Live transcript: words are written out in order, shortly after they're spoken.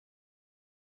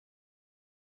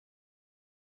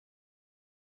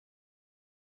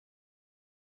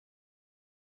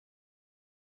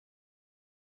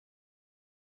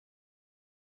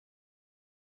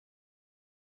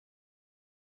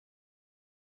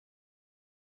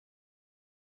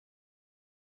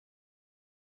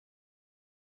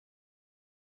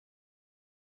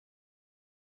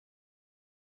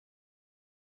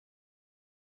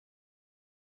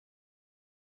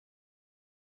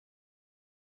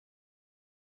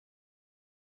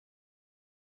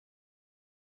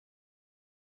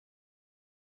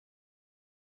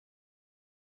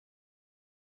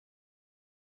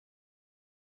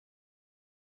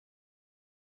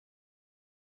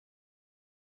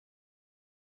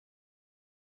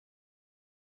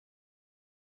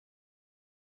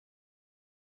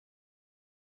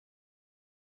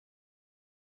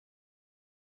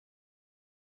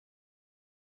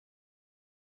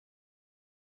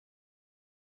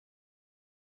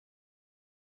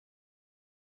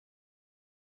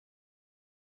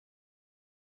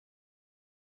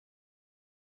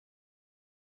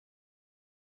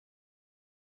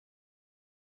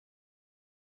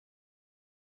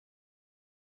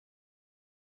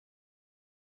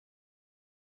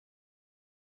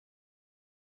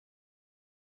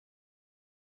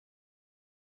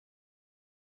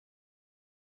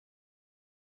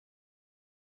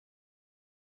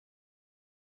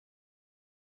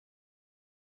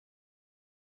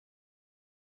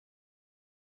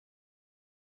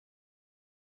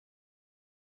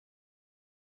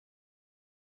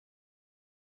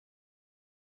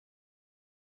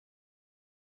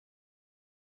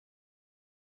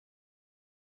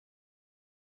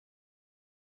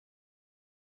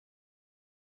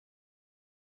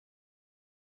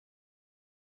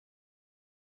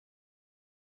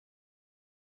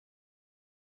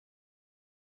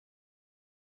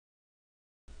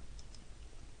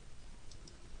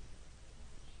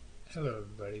Hello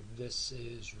everybody, this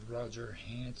is Roger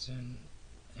Hanson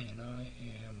and I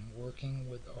am working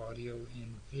with audio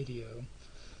and video.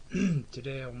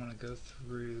 Today I want to go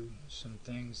through some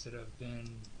things that I've been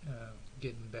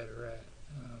getting better at.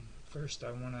 First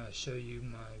I want to show you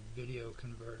my video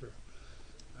converter.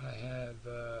 I have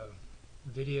a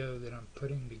video that I'm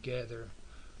putting together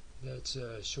that's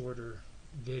shorter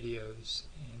videos,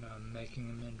 and I'm making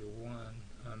them into one.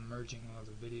 I'm merging all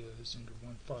the videos into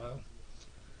one file.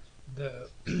 The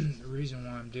reason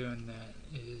why I'm doing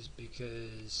that is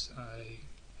because I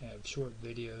have short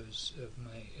videos of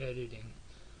my editing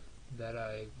that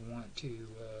I want to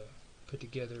put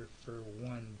together for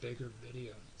one bigger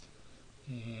video.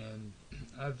 And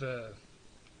I've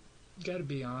got to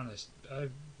be honest,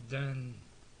 I've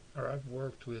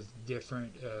worked with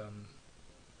different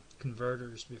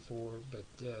converters before, but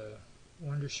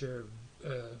Wondershare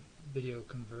video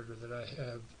converter that I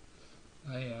have,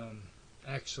 I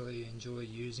actually enjoy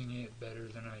using it better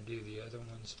than I do the other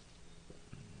ones.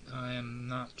 I am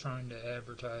not trying to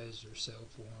advertise or sell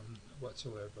for them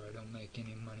whatsoever. I don't make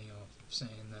any money off of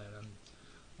saying that. I'm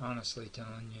honestly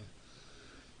telling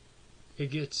you. It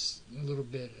gets a little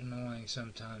bit annoying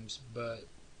sometimes, but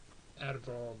out of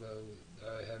all though,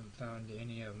 I haven't found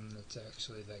any of them that's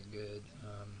actually that good.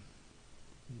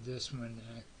 This one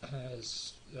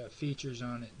has features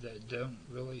on it that don't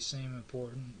really seem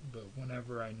important, but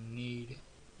whenever I need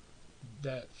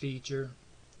that feature,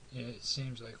 it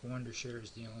seems like Wondershare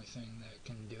is the only thing that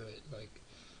can do it. Like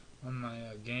on my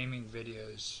gaming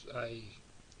videos, I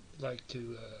like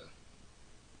to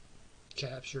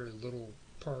capture little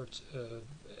parts of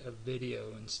a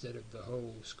video instead of the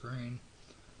whole screen,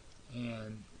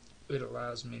 and it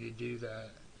allows me to do that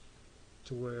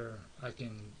to where I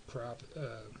can crop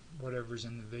whatever's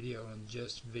in the video and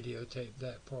just videotape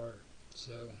that part.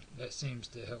 So that seems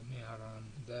to help me out on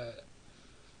that.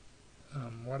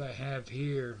 What I have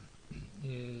here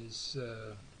is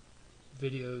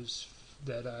videos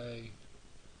that I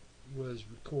was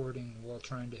recording while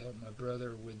trying to help my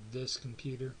brother with this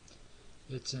computer.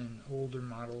 It's an older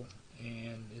model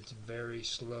and it's very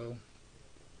slow.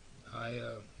 I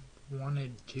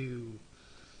wanted to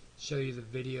show you the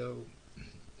video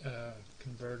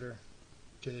converter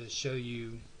to show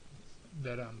you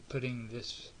that I'm putting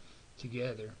this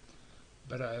together,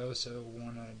 but I also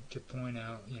wanted to point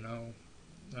out,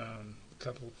 a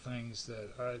couple of things that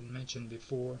I mentioned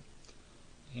before,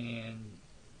 and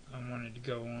I wanted to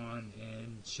go on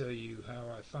and show you how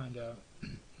I find out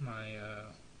my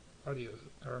audio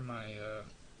or my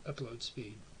upload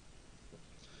speed.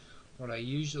 What I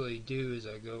usually do is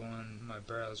I go on my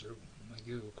browser, my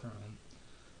Google Chrome.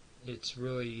 It's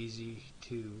really easy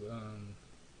to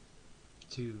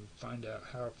find out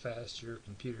how fast your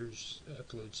computer's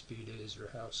upload speed is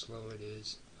or how slow it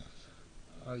is.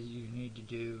 All you need to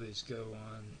do is go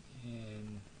on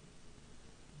and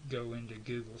go into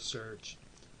Google search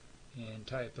and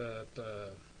type up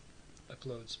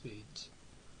upload speeds,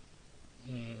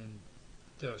 and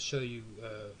they'll show you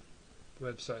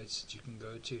websites that you can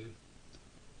go to.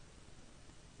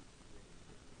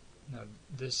 Now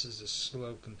this is a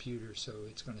slow computer, so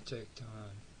it's going to take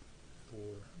time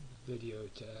for video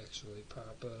to actually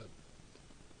pop up.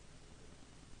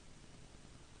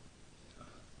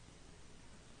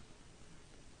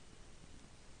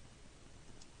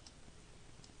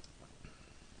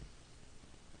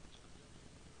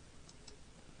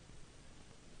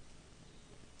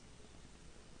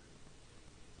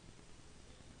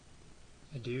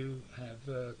 I do have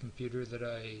a computer that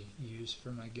I use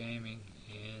for my gaming,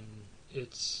 and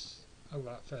it's a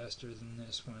lot faster than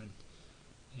this one,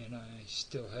 and I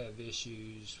still have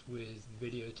issues with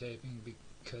videotaping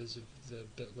because of the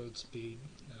bitload speed.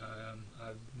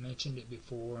 I've mentioned it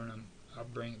before, and I'll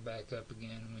bring it back up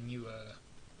again. When you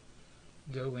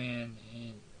go in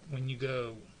and when you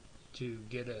go to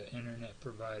get an internet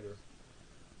provider,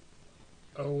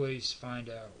 always find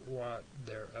out what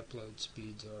their upload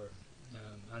speeds are.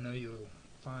 I know you'll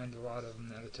find a lot of them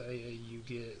that'll tell you you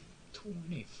get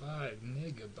 25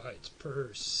 megabytes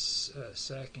per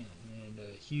second, and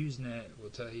HughesNet will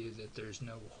tell you that there's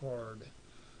no hard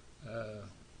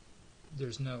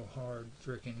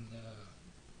freaking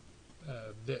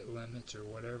bit limits or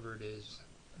whatever it is,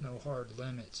 no hard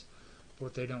limits.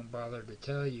 What they don't bother to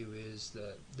tell you is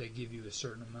that they give you a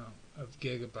certain amount of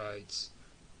gigabytes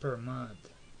per month,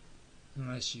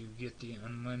 unless you get the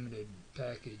unlimited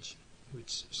package,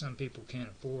 which some people can't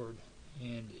afford,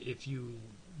 and if you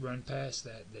run past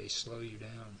that, they slow you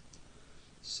down.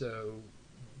 So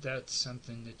that's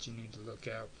something that you need to look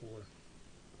out for.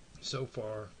 So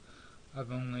far, I've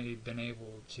only been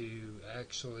able to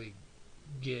actually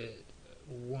get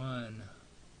one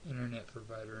internet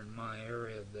provider in my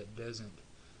area that doesn't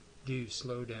do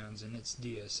slowdowns, and it's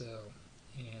DSL,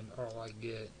 and all I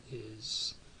get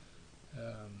is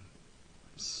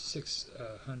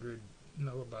 600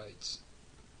 megabytes,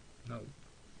 no,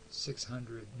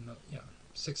 600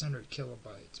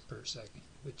 kilobytes per second,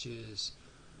 which is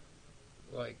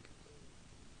like,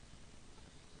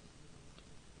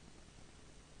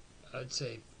 I'd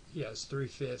say, yeah, it's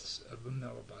 3/5 of a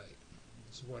megabyte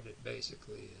is what it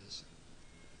basically is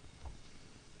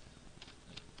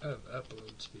of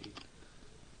upload speed.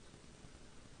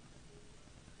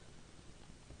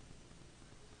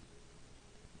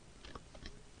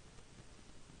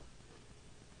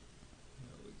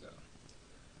 There we go.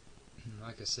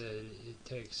 Like I said, it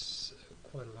takes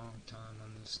quite a long time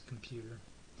on this computer.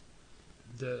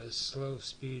 The slow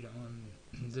speed on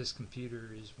this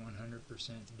computer is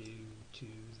 100% due to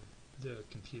the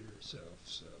computer itself,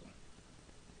 so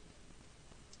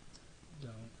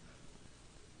don't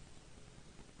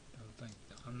think,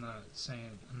 I'm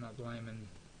not blaming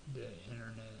the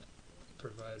internet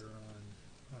provider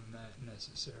on that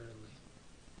necessarily.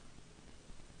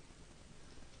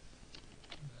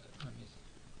 But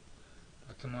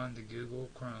I come on to Google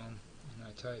Chrome and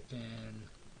I type in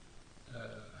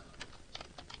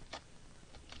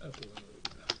upload.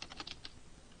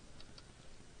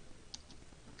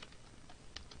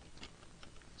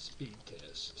 Speed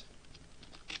test.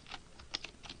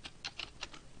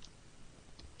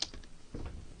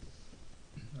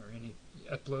 Or any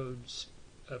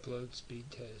upload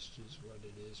speed test is what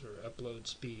it is, or upload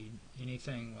speed,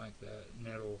 anything like that, and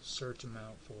it'll search them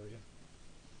out for you.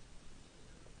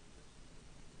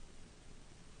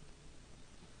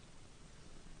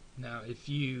 Now, if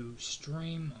you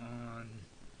stream on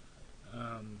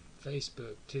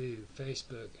Facebook too,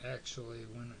 Facebook actually,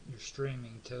 when you're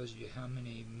streaming, tells you how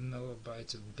many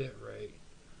megabytes of bit rate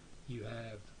you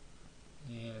have,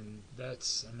 and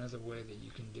that's another way that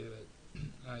you can do it.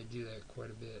 I do that quite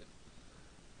a bit.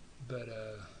 But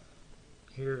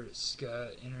here it's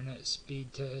got internet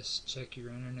speed test. Check your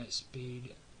internet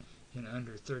speed in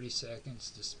under 30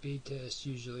 seconds. The speed test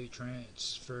usually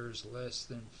transfers less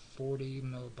than 40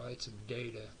 megabytes of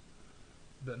data,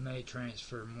 but may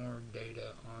transfer more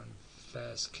data on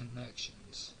fast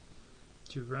connections.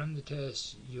 To run the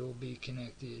test, you'll be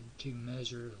connected to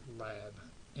Measure Lab,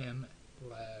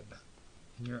 MLab,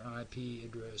 and your IP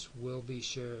address will be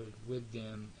shared with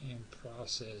them and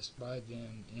processed by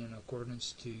them in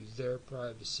accordance to their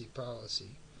privacy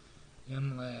policy.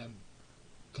 MLab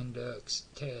conducts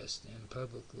tests and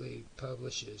publicly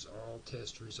publishes all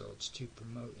test results to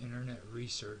promote internet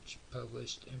research.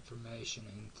 Published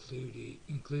information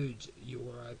includes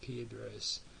your IP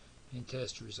address and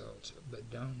test results, but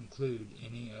don't include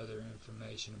any other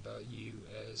information about you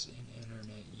as an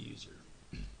internet user.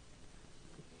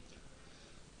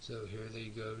 So here they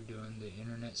go doing the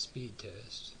internet speed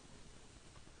test.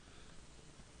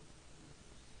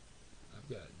 I've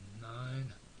got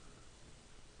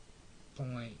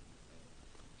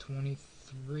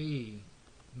 9.23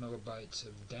 megabytes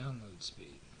of download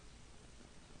speed.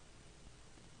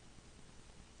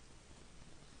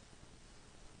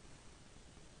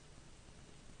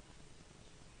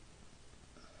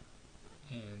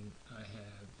 And I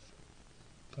have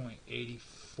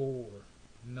 0.84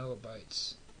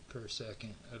 megabytes per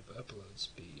second of upload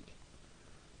speed,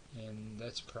 and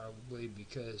that's probably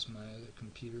because my other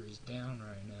computer is down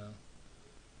right now,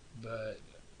 but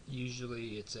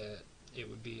usually it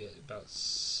would be at about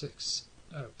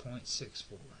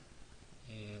 0.64,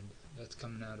 and that's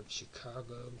coming out of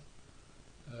Chicago,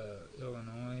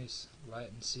 Illinois.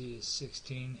 Latency is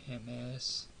 16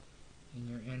 ms, and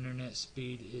your internet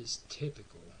speed is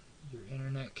typical. Your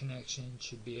internet connection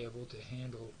should be able to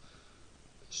handle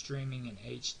streaming an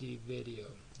HD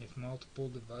video. If multiple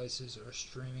devices are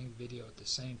streaming video at the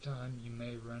same time, you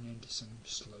may run into some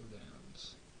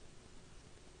slowdowns.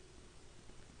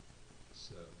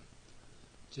 So,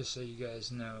 just so you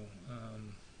guys know,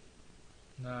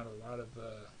 not a lot of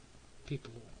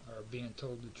people are being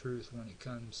told the truth when it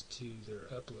comes to their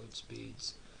upload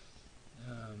speeds.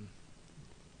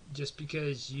 Just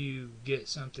because you get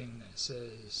something that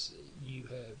says you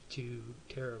have 2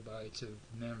 terabytes of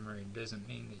memory doesn't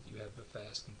mean that you have a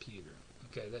fast computer.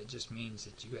 Okay, that just means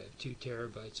that you have 2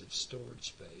 terabytes of storage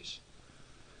space.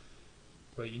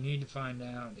 What you need to find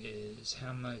out is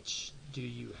how much do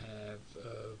you have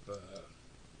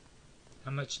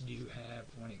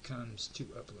when it comes to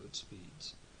upload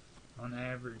speeds. On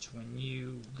average, when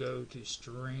you go to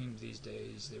stream these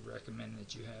days, they recommend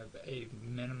that you have a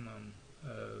minimum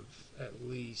of at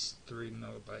least 3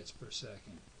 megabytes per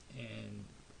second, and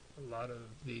a lot of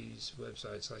these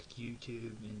websites like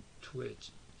YouTube and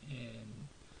Twitch and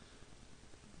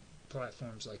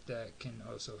platforms like that can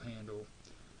also handle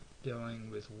dealing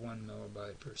with 1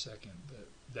 megabyte per second, but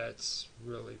that's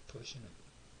really pushing it.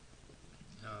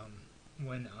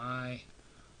 When I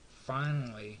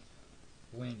finally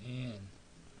went in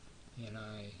and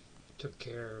I took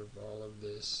care of all of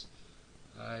this,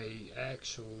 I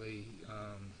actually,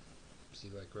 see,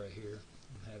 like right here,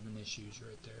 I'm having issues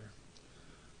right there.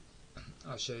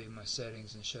 I'll show you my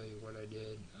settings and show you what I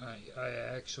did.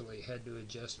 I actually had to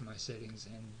adjust my settings,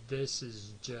 and this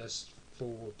is just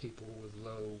for people with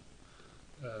low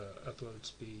upload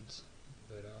speeds,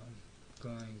 but I'm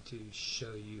going to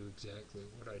show you exactly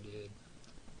what I did.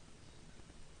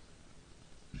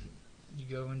 You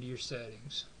go into your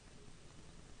settings,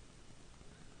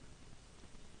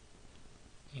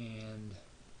 and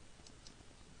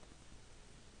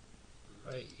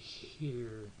right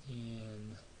here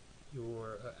in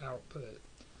your output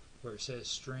where it says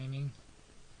streaming,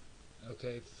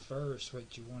 okay, first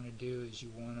what you want to do is you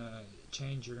want to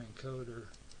change your encoder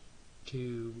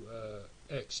to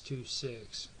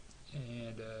x26,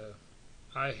 and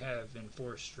I have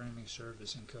enforced streaming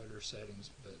service encoder settings,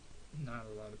 but not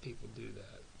a lot of people do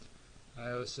that.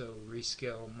 I also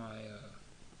rescale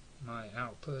my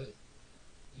output,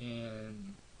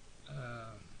 and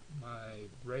my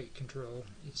rate control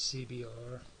is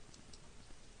CBR,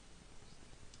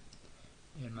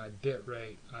 and my bit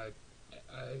rate I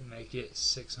make it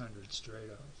 600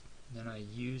 straight off. Then I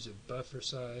use a buffer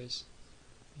size,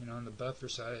 and on the buffer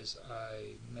size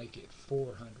I make it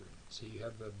 400, so you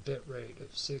have a bit rate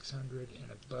of 600 and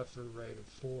a buffer rate of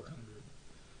 400.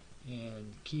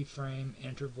 And keyframe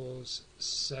intervals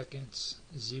seconds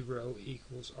 0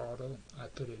 equals auto, I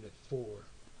put it at 4.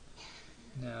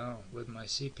 Now with my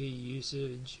CPU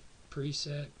usage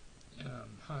preset,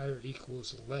 higher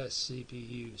equals less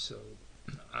CPU, so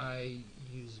I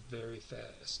use very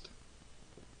fast.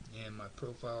 And my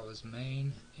profile is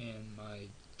main, and my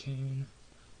tune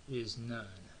is none.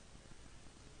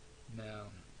 Now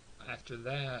after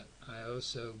that I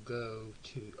also go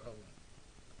to,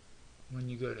 when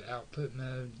you go to output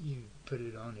mode, you put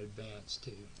it on advanced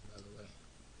too, by the way.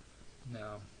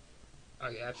 Now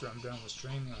after I'm done with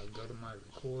streaming, I go to my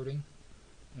recording,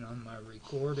 and on my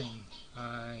recording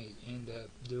I end up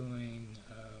doing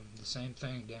the same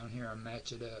thing down here. I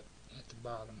match it up at the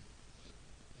bottom,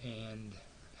 and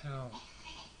how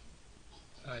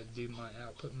I do my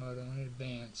output mode on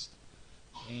advanced,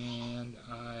 and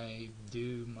I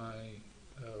do my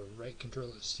rate control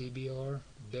at CBR,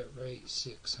 bit rate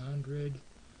 600,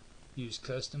 use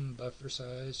custom buffer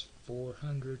size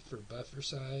 400 for buffer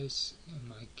size, and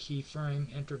my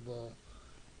keyframe interval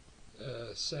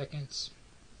seconds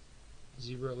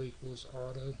 0 equals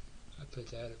auto, I put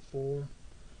that at 4.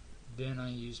 Then I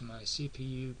use my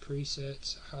CPU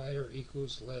presets, higher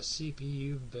equals less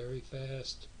CPU, very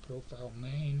fast, profile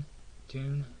main,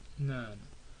 tune none.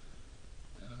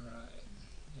 Alright,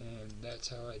 and that's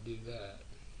how I do that.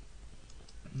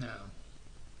 Now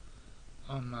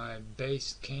on my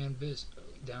base canvas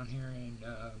down here in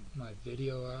my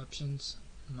video options,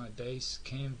 my base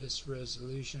canvas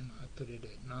resolution, I put it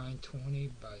at 920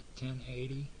 by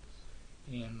 1080,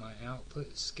 and my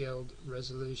output scaled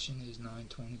resolution is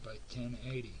 920 by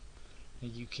 1080,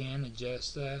 and you can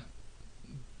adjust that,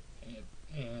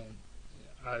 and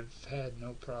I've had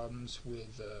no problems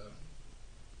with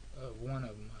one of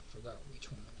them. I forgot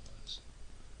which one it was,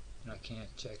 and I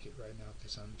can't check it right now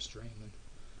because I'm streaming,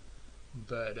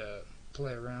 but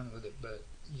play around with it. But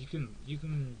you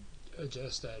can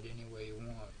adjust that any way you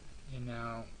want. And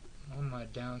now on my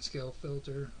downscale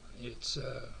filter, it's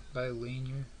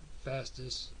bilinear,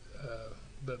 fastest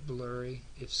but blurry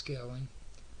if scaling,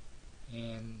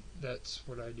 and that's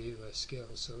what I do. I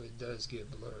scale so it does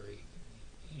get blurry,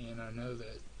 and I know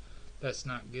that that's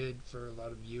not good for a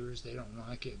lot of viewers. They don't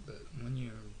like it, but when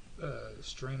you're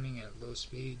streaming at low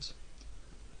speeds,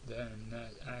 then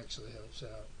that actually helps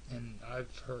out. And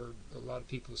I've heard a lot of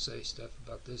people say stuff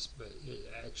about this, but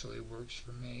it actually works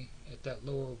for me at that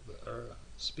low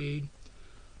speed.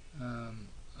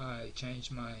 I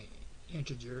changed my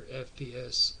integer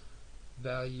FPS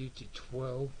value to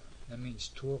 12. That means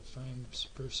 12 frames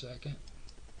per second,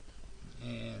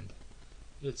 and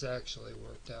it's actually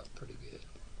worked out pretty good.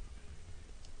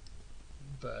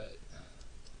 But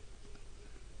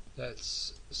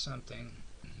that's something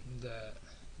that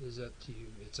is up to you.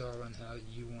 It's all in how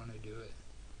you want to do it,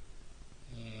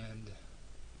 and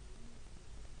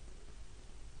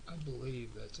I believe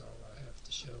that's all I have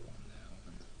to show on that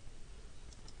one.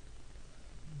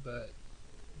 But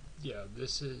yeah,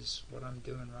 this is what I'm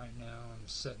doing right now. I'm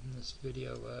setting this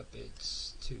video up.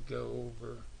 It's to go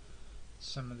over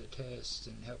some of the tests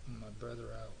and helping my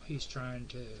brother out. He's trying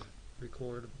to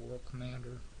record World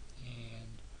Commander,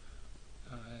 and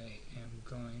I am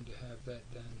going to have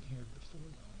that done here before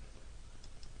long.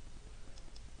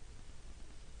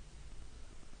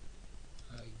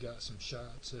 I got some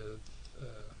shots of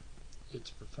its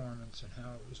performance and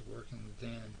how it was working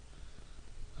then.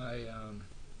 I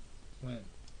went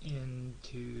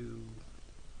into,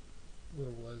 where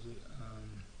was it?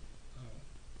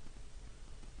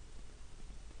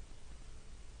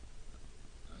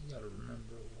 I gotta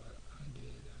remember what I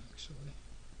did actually.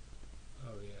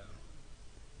 Oh yeah.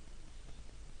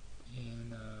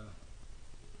 In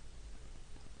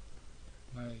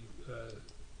my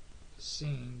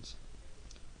scenes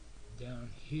down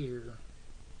here,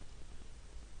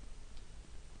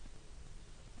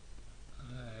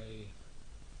 I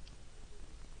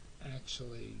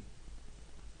actually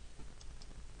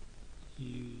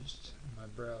used my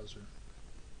browser.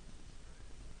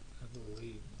 I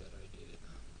believe that I did.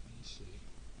 Let me see.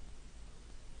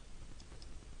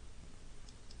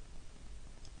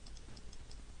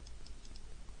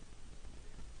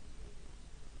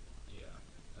 Yeah,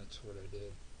 that's what I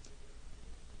did.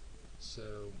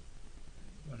 So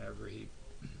whenever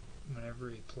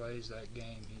he plays that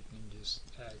game, he can just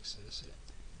access it.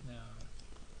 Now,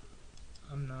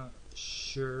 I'm not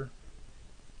sure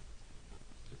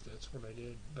if that's what I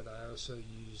did, but I also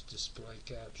used display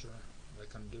capture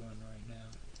like I'm doing right now,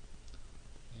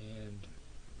 and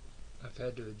I've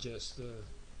had to adjust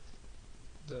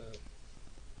the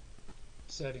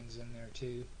settings in there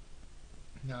too.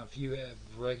 Now, if you have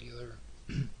regular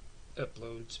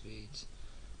upload speeds,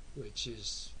 which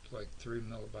is like 3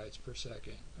 megabytes per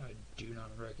second, I do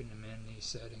not recommend these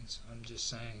settings. I'm just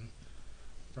saying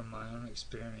from my own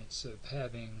experience of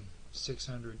having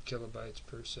 600 kilobytes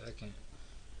per second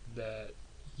that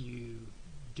you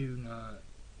do not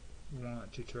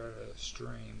want to try to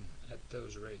stream at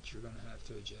those rates. You're going to have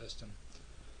to adjust them.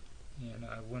 And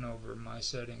I went over my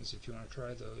settings. If you want to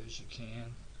try those, you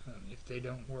can. If they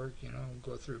don't work,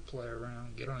 go through, play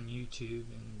around, get on YouTube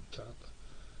and talk,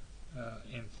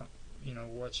 and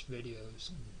watch videos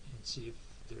and see if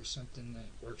there's something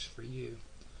that works for you.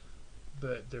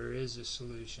 But there is a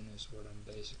solution, is what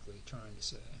I'm basically trying to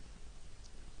say.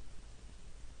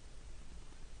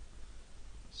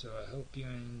 So I hope you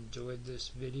enjoyed this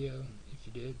video. If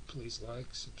you did, please like,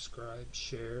 subscribe,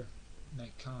 share,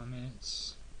 make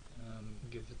comments,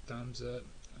 give a thumbs up.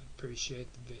 I appreciate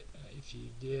if you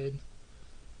did,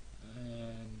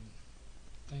 and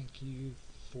thank you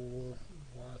for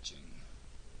watching.